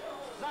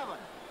 7,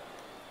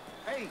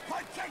 8.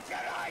 Protect your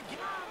eye!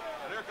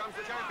 And here comes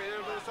the champion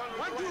into the sun.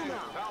 What do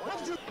now?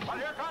 What do? But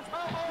here comes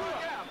Balboa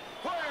again.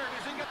 Where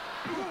does he get?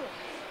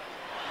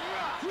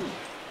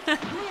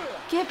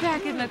 Get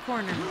back in the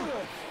corner.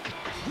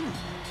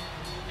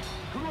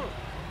 Come on.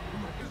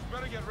 You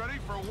better get ready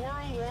for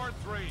World War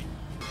III.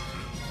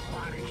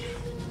 Body.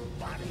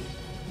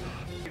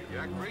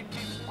 Yeah, great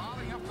keeps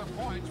piling up the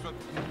points, but...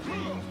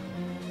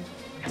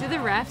 Do the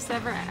refs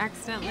ever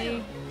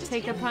accidentally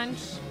take a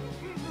punch?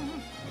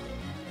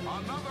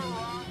 Another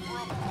round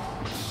for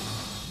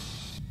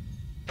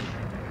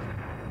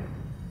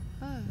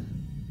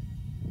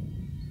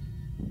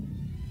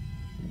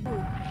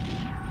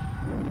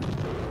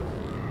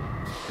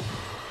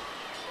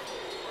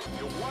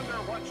You wonder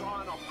what's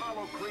on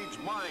Apollo Creed's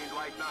mind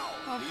right now.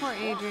 Oh, poor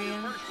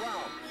Adrian. First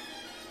round.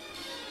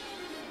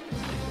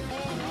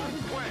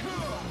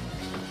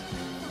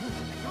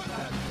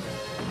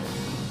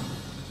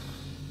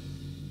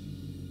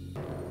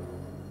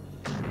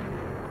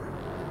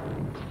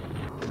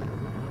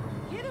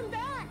 Get him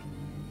back!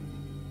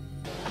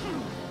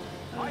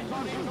 I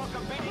thought he took a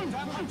beating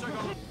 10 months ago.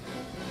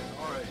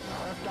 All right,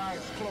 that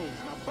guy's closed.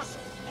 Now bust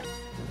it.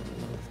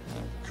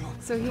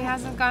 So he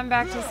hasn't gone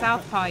back to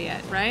Southpaw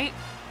yet, right?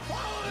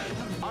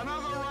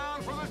 another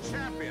round for the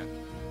champion.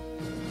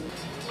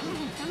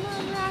 Come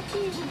on,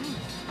 Rocky.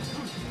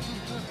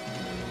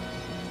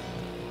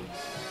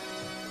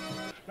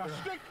 Now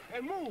stick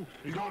and move.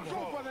 He's Don't gonna go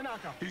fall. for the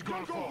knockout. He's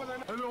gonna Don't go fall. for the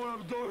I know what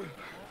I'm doing.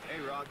 Hey,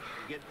 Rock,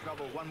 you get in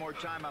trouble one more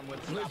time, I'm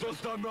gonna stop. Don't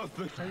stop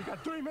nothing. So you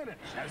got 3 minutes.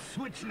 Now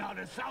switch now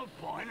to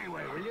southpaw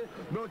anyway, will you?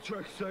 No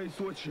tricks, I ain't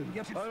switching.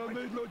 Yep. I don't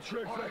need no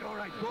tricks. All right.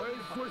 I ain't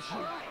switching.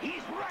 All right,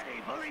 he's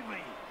ready, believe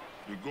me.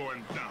 You're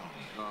going down.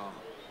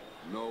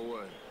 No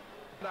way.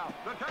 Now,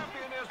 the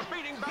champion is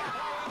beating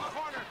Balboa in the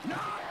corner.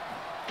 No!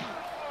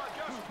 Balboa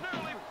just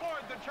nearly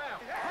floored the champ.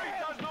 Creed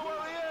doesn't know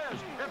where he is.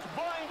 It's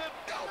blinded.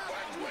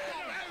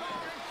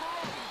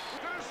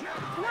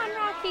 Come on,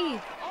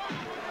 Rocky.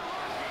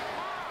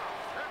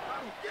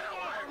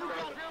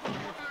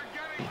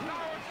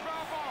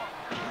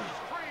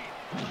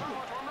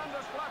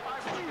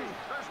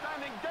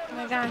 Oh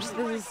my gosh,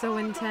 this is so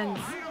intense.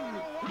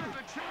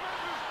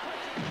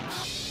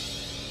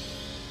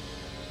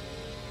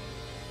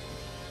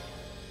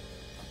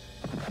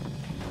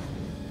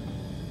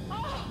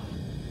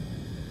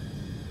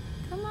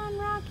 Come on,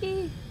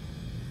 Rocky.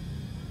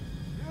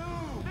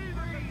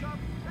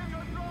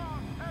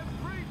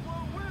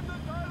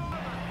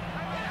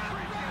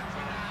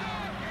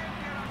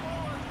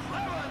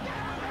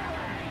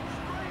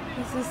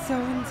 This is so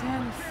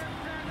intense.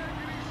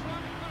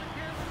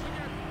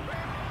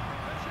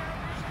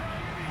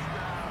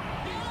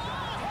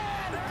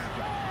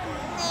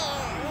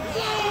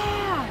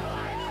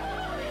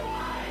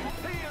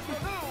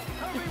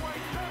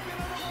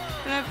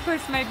 And of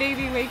course my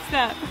baby wakes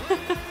up. My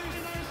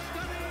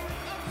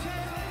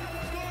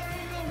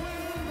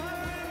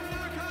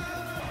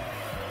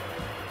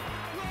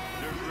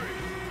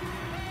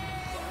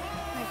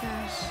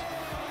gosh.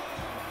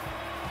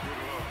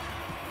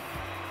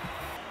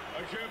 I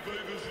can't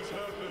believe this has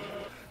happened.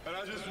 And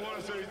I just want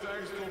to say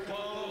thanks to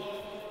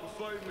Apollo for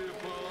fighting me,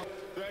 Apollo.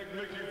 Thank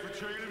Mickey for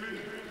training me.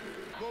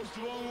 Most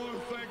of all, I want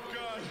to thank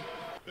God,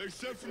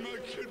 except for my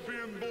kid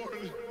being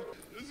born.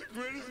 This is the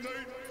greatest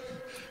night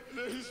in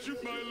the history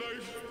of my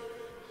life.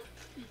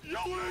 Yo,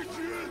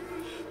 Adrian!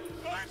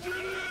 I did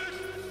it!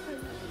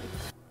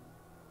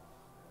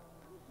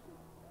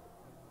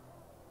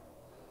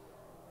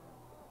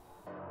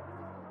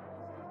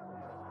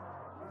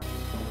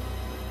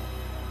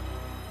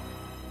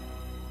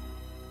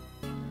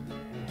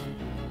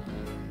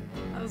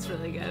 That was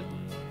really good.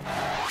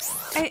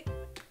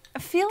 I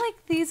feel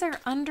like these are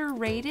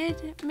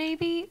underrated,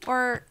 maybe?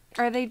 Or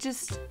are they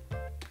just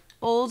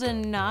old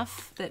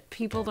enough that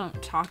people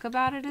don't talk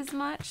about it as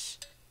much.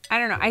 I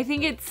don't know. I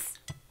think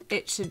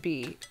it should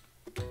be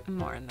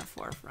more in the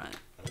forefront.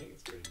 I think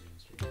it's pretty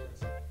mainstream.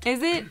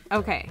 Is it?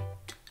 Okay.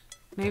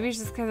 Maybe it's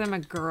just because I'm a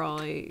girl.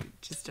 I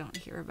just don't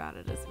hear about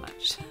it as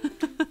much.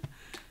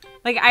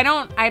 Like, I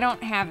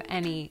don't have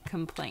any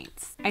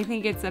complaints. I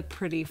think it's a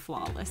pretty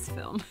flawless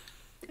film.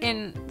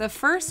 In the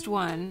first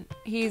one,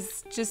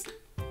 he's just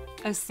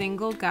a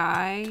single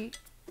guy,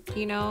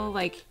 you know,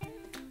 like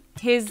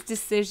his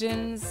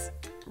decisions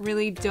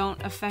really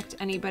don't affect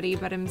anybody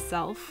but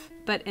himself.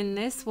 But in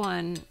this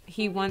one,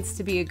 he wants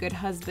to be a good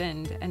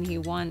husband and he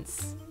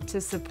wants to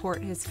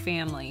support his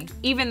family.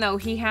 Even though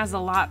he has a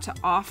lot to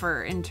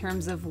offer in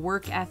terms of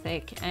work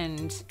ethic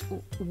and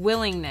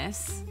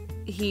willingness,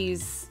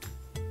 he's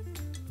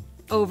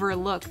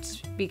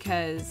overlooked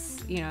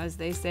because, you know, as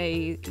they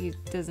say, he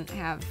doesn't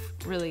have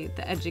really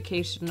the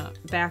educational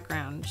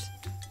background.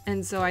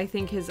 And so I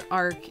think his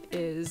arc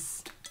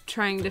is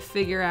trying to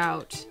figure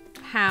out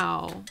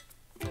how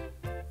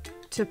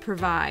to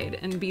provide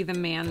and be the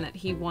man that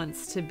he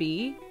wants to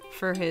be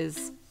for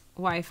his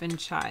wife and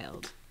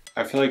child.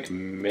 I feel like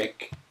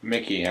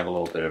Mickey had a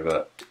little bit of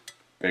a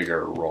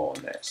bigger role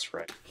in this,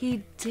 right?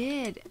 He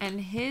did,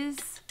 and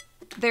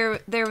there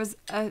was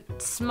a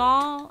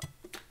small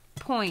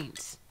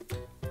point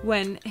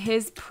when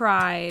his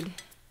pride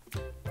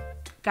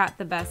got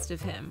the best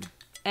of him,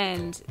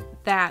 and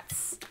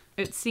that's,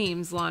 it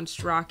seems,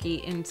 launched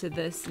Rocky into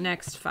this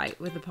next fight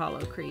with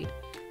Apollo Creed.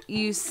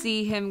 You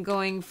see him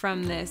going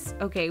from this,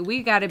 okay,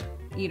 we gotta,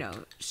 you know,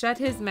 shut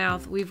his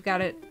mouth, we've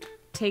gotta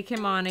take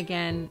him on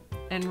again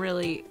and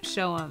really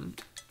show him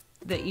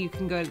that you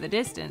can go to the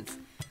distance.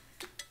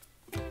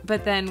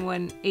 But then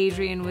when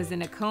Adrian was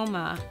in a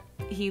coma,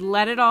 he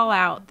let it all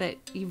out that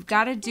you've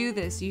got to do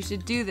this, you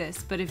should do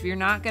this, but if you're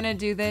not going to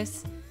do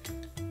this,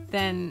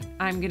 then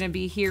I'm going to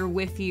be here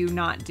with you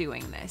not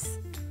doing this.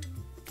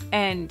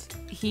 And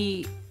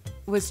he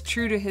was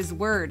true to his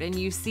word, and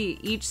you see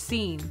each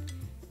scene,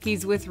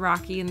 he's with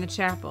Rocky in the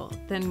chapel,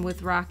 then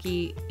with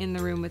Rocky in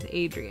the room with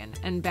Adrian,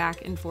 and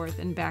back and forth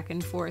and back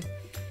and forth.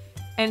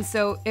 And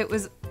so it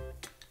was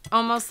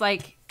almost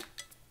like,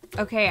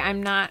 okay,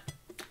 I'm not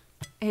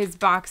his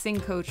boxing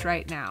coach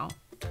right now.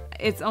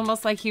 It's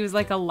almost like he was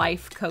like a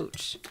life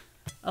coach,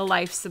 a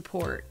life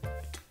support,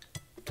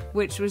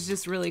 which was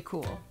just really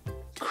cool.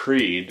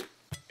 Creed,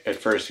 at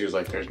first he was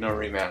like, there's no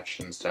rematch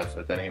and stuff,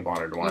 but then he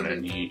wanted one,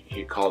 and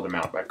he called him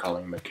out by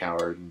calling him a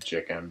coward and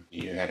chicken.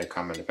 You had a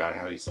comment about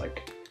how he's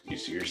like,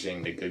 you're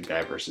seeing the good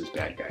guy versus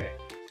bad guy.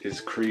 Is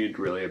Creed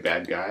really a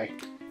bad guy?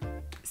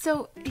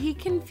 So he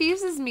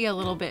confuses me a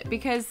little bit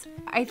because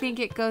I think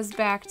it goes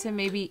back to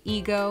maybe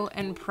ego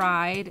and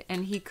pride,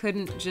 and he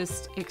couldn't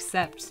just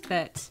accept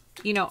that,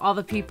 you know, all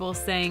the people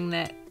saying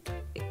that,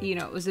 you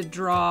know, it was a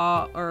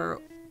draw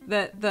or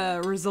that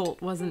the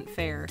result wasn't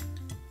fair.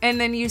 And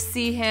then you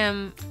see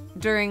him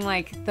during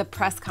like the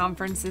press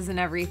conferences and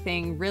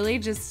everything, really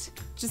just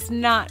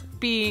not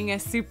being a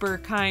super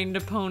kind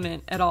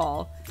opponent at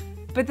all.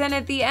 But then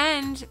at the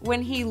end,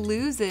 when he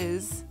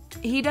loses,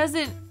 he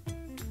doesn't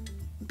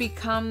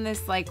become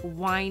this like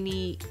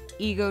whiny,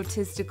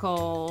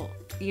 egotistical,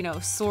 you know,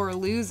 sore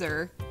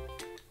loser.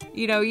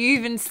 You know, you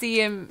even see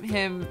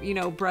him, you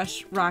know,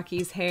 brush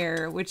Rocky's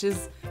hair, which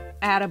is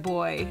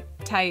attaboy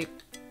type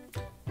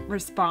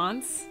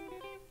response.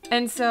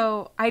 And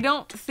so I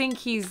don't think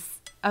he's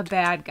a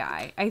bad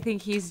guy. I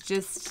think he's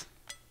just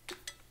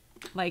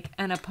like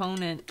an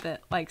opponent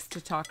that likes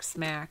to talk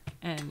smack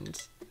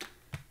and,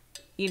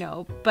 you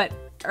know, but,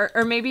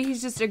 or maybe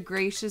he's just a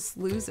gracious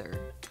loser.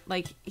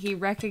 Like, he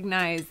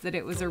recognized that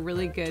it was a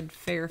really good,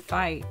 fair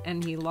fight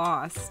and he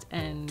lost,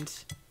 and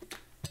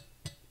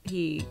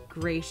he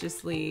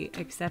graciously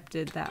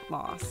accepted that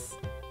loss,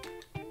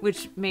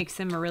 which makes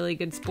him a really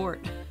good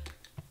sport.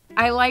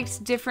 I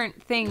liked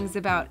different things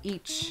about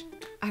each.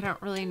 I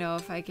don't really know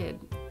if I could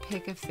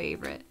pick a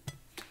favorite,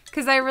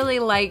 because I really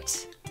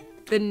liked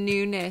the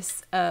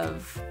newness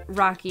of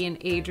Rocky and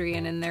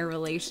Adrian and their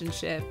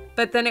relationship.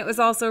 But then it was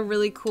also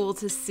really cool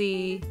to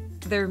see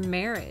their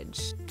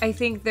marriage. I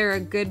think they're a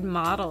good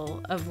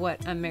model of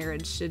what a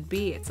marriage should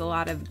be. It's a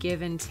lot of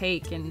give and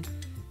take and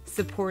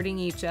supporting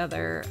each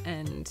other.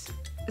 And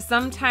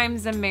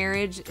sometimes a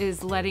marriage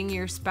is letting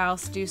your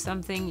spouse do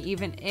something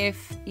even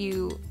if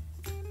you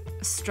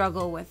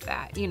struggle with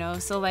that, you know?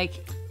 So like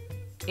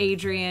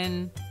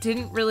Adrian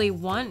didn't really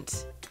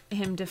want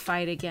him to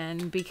fight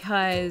again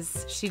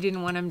because she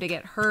didn't want him to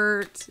get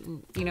hurt.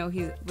 And, you know,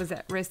 he was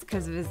at risk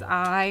because of his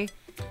eye.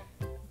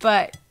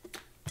 But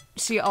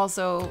she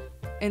also,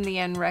 in the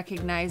end,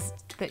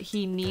 recognized that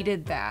he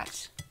needed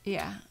that.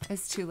 Yeah,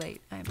 it's too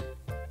late. I'm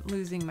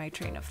losing my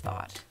train of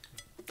thought.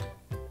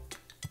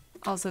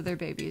 Also, their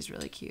baby is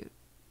really cute.